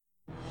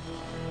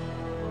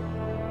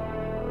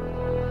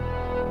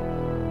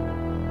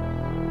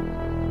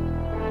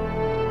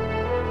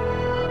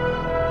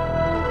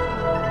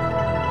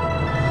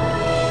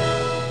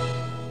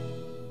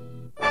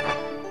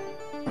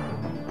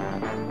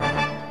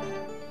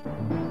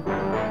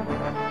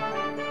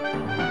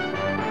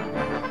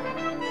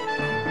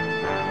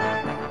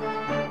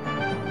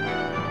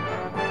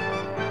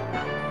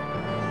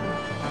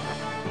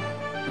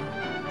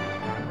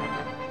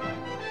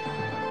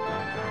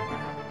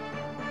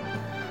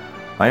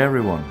Hi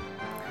everyone.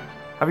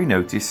 Have you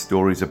noticed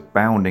stories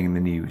abounding in the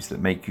news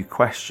that make you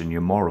question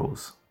your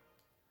morals?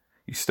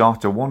 You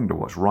start to wonder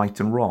what's right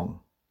and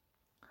wrong.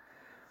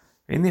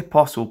 In the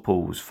Apostle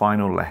Paul's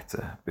final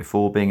letter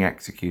before being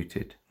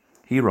executed,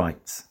 he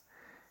writes,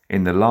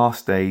 "In the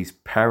last days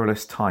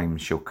perilous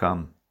times shall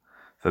come,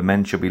 for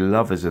men shall be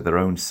lovers of their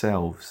own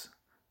selves,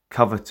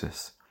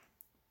 covetous,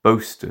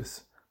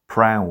 boasters,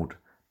 proud,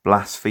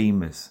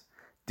 blasphemers,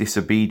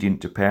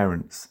 disobedient to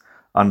parents,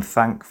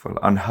 unthankful,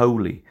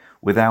 unholy,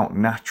 without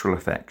natural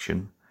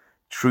affection,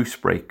 truce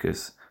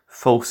breakers,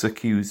 false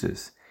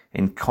accusers,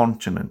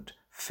 incontinent,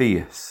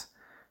 fierce,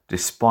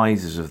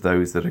 despisers of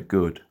those that are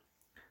good,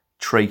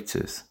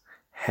 traitors,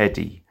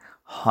 heady,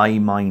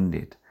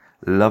 high-minded,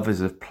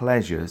 lovers of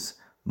pleasures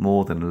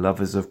more than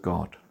lovers of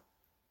God."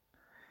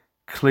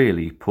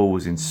 Clearly, Paul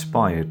was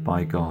inspired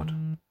by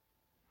God.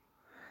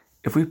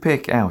 If we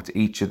pick out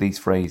each of these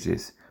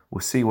phrases, we'll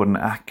see what an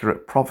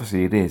accurate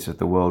prophecy it is of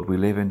the world we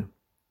live in.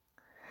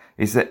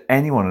 Is there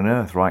anyone on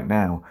earth right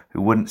now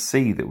who wouldn't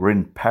see that we're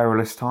in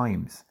perilous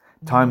times,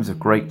 times of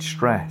great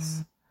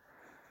stress?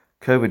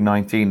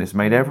 COVID-19 has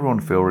made everyone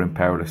feel we're in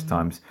perilous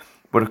times,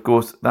 but of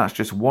course that's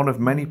just one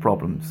of many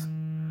problems.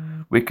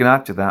 We can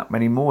add to that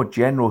many more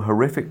general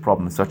horrific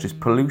problems such as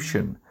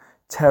pollution,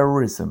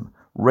 terrorism,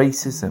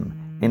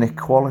 racism,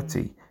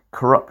 inequality,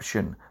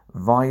 corruption,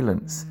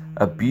 violence,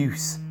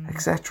 abuse,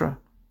 etc.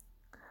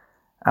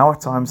 Our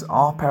times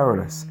are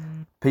perilous.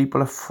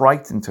 People are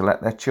frightened to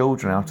let their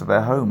children out of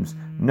their homes.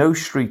 No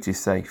street is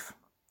safe.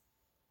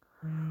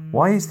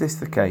 Why is this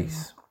the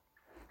case?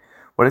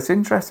 Well, it's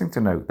interesting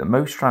to note that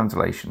most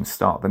translations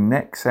start the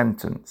next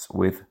sentence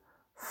with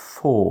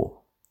 "for."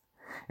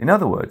 In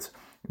other words,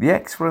 the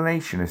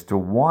explanation as to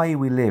why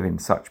we live in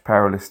such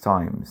perilous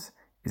times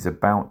is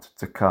about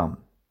to come.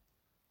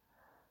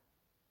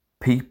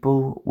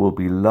 People will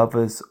be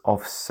lovers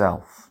of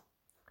self.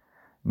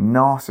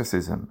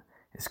 Narcissism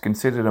is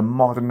considered a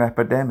modern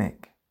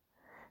epidemic.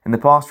 In the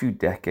past few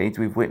decades,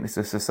 we've witnessed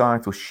a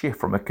societal shift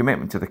from a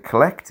commitment to the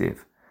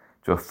collective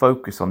to a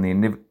focus on the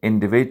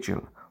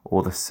individual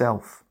or the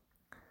self.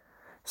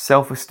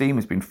 Self-esteem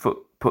has been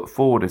put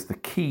forward as the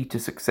key to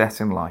success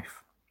in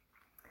life.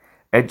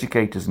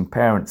 Educators and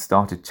parents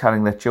started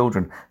telling their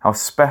children how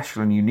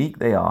special and unique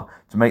they are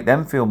to make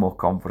them feel more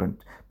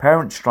confident.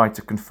 Parents tried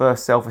to confer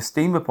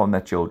self-esteem upon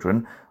their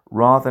children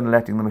rather than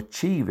letting them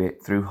achieve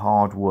it through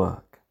hard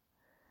work.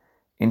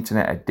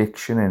 Internet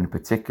addiction, and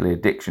particularly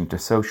addiction to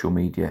social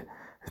media,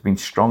 has been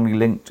strongly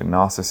linked to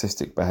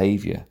narcissistic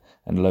behaviour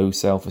and low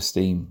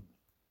self-esteem.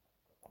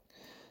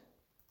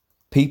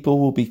 People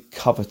will be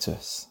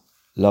covetous,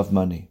 love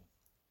money.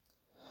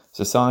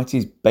 Society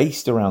is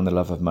based around the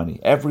love of money.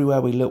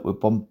 Everywhere we look, we're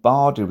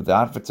bombarded with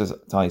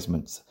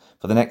advertisements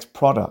for the next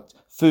product: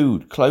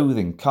 food,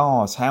 clothing,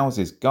 cars,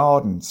 houses,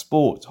 gardens,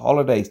 sports,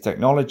 holidays,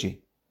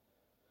 technology.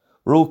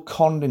 We're all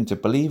conned into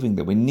believing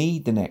that we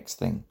need the next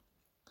thing.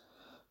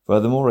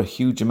 Furthermore, a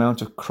huge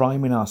amount of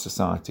crime in our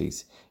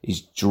societies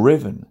is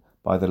driven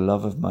by the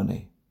love of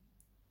money.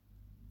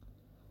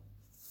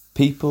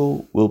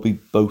 People will be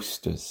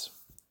boasters.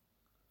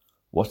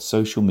 What's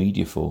social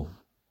media for?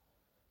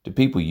 Do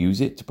people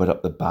use it to put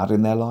up the bad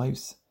in their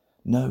lives?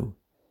 No,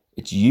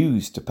 it's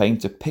used to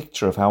paint a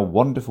picture of how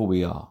wonderful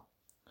we are.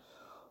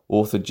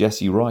 Author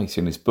Jesse Rice,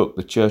 in his book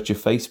The Church of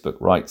Facebook,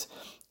 writes,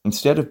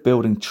 "Instead of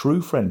building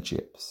true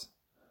friendships,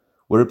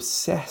 we're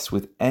obsessed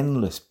with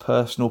endless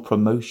personal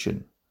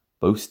promotion,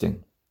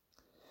 boasting,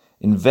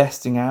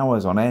 investing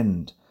hours on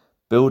end,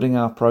 building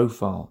our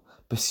profile,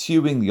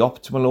 pursuing the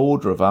optimal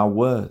order of our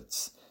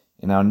words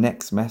in our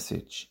next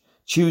message,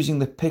 choosing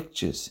the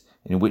pictures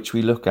in which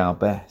we look our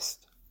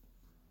best."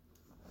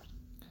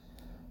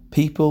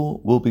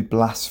 People will be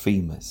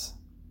blasphemers,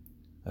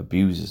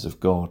 abusers of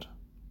God.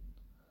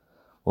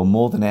 Well,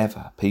 more than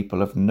ever,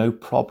 people have no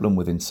problem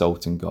with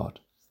insulting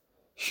God.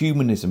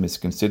 Humanism is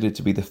considered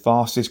to be the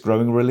fastest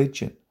growing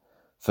religion.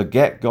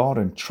 Forget God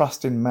and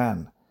trust in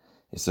man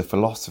is the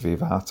philosophy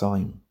of our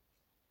time.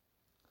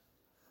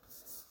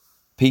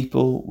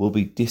 People will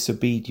be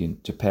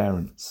disobedient to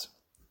parents.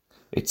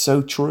 It's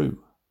so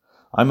true.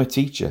 I'm a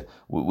teacher.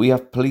 We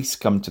have police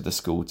come to the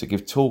school to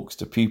give talks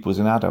to pupils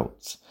and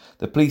adults.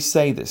 The police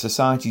say that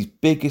society's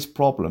biggest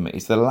problem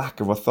is the lack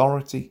of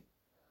authority.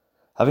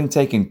 Having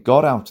taken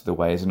God out of the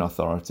way as an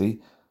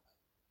authority,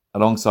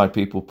 alongside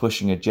people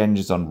pushing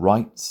agendas on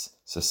rights,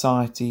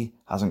 society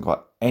hasn't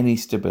got any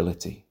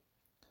stability.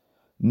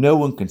 No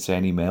one can say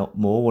any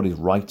more what is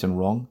right and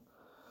wrong.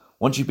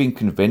 Once you've been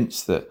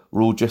convinced that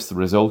we're all just the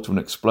result of an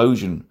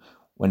explosion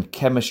when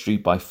chemistry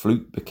by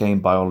fluke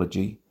became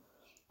biology,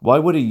 why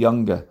would a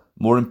younger,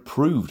 more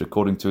improved,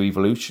 according to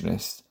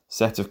evolutionists,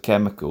 set of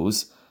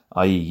chemicals,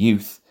 i.e.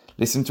 youth,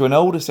 listen to an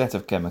older set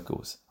of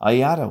chemicals,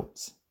 i.e.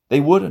 adults? They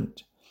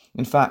wouldn't.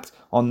 In fact,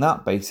 on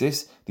that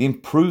basis, the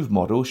improved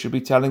model should be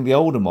telling the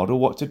older model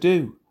what to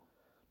do.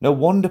 No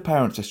wonder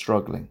parents are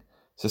struggling.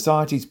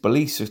 Society's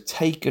beliefs have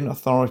taken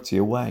authority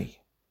away.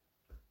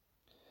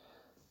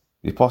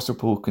 The Apostle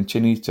Paul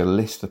continues to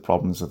list the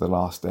problems of the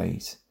last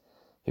days.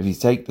 If you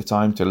take the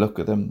time to look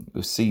at them,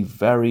 you'll see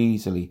very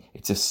easily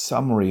it's a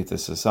summary of the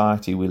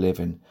society we live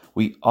in.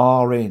 We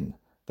are in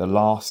the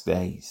last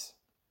days.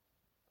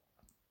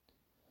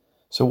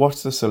 So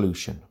what's the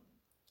solution?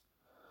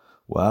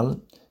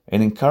 Well,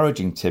 in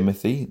encouraging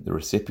Timothy, the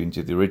recipient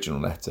of the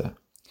original letter,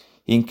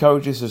 he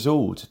encourages us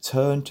all to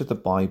turn to the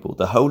Bible,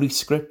 the Holy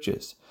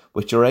Scriptures,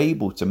 which are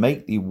able to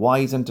make thee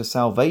wise unto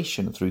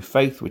salvation through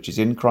faith which is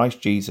in Christ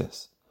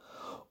Jesus.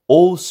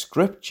 All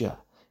Scripture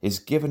is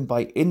given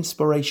by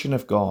inspiration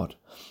of God,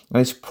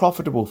 and is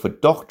profitable for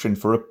doctrine,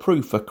 for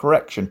reproof, for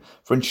correction,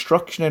 for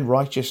instruction in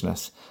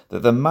righteousness,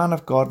 that the man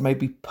of God may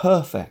be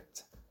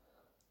perfect,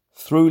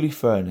 thoroughly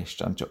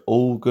furnished unto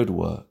all good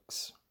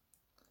works.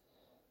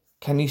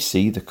 Can you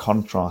see the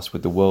contrast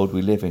with the world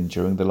we live in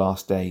during the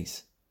last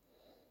days?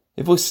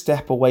 If we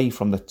step away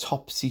from the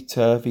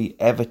topsy-turvy,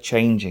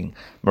 ever-changing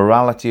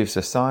morality of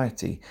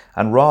society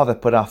and rather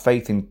put our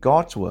faith in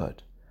God's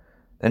word,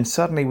 then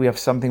suddenly we have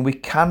something we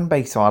can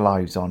base our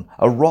lives on,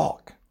 a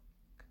rock.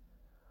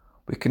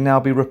 We can now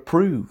be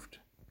reproved,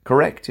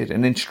 corrected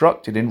and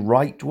instructed in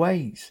right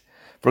ways.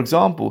 For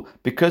example,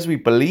 because we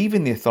believe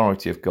in the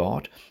authority of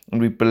God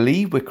and we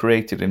believe we're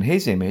created in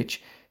His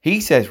image, He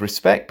says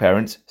respect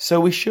parents,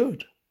 so we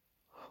should.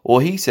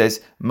 Or He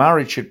says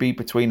marriage should be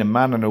between a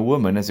man and a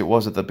woman as it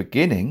was at the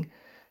beginning.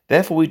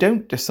 Therefore we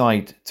don't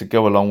decide to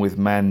go along with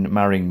men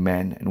marrying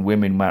men and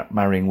women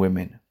marrying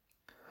women.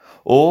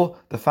 Or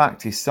the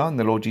fact His Son,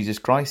 the Lord Jesus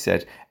Christ,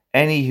 said,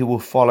 any who will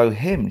follow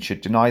Him should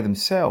deny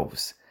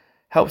themselves,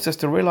 helps us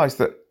to realise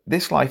that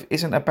this life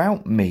isn't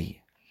about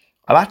me.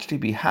 I'll actually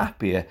be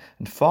happier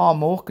and far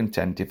more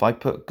content if I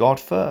put God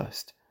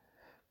first.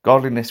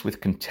 Godliness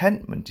with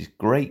contentment is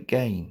great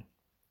gain.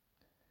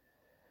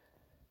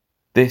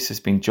 This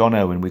has been John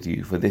Owen with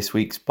you for this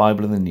week's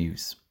Bible in the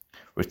News.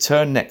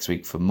 Return next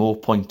week for more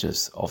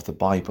pointers of the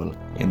Bible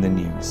in the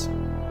news.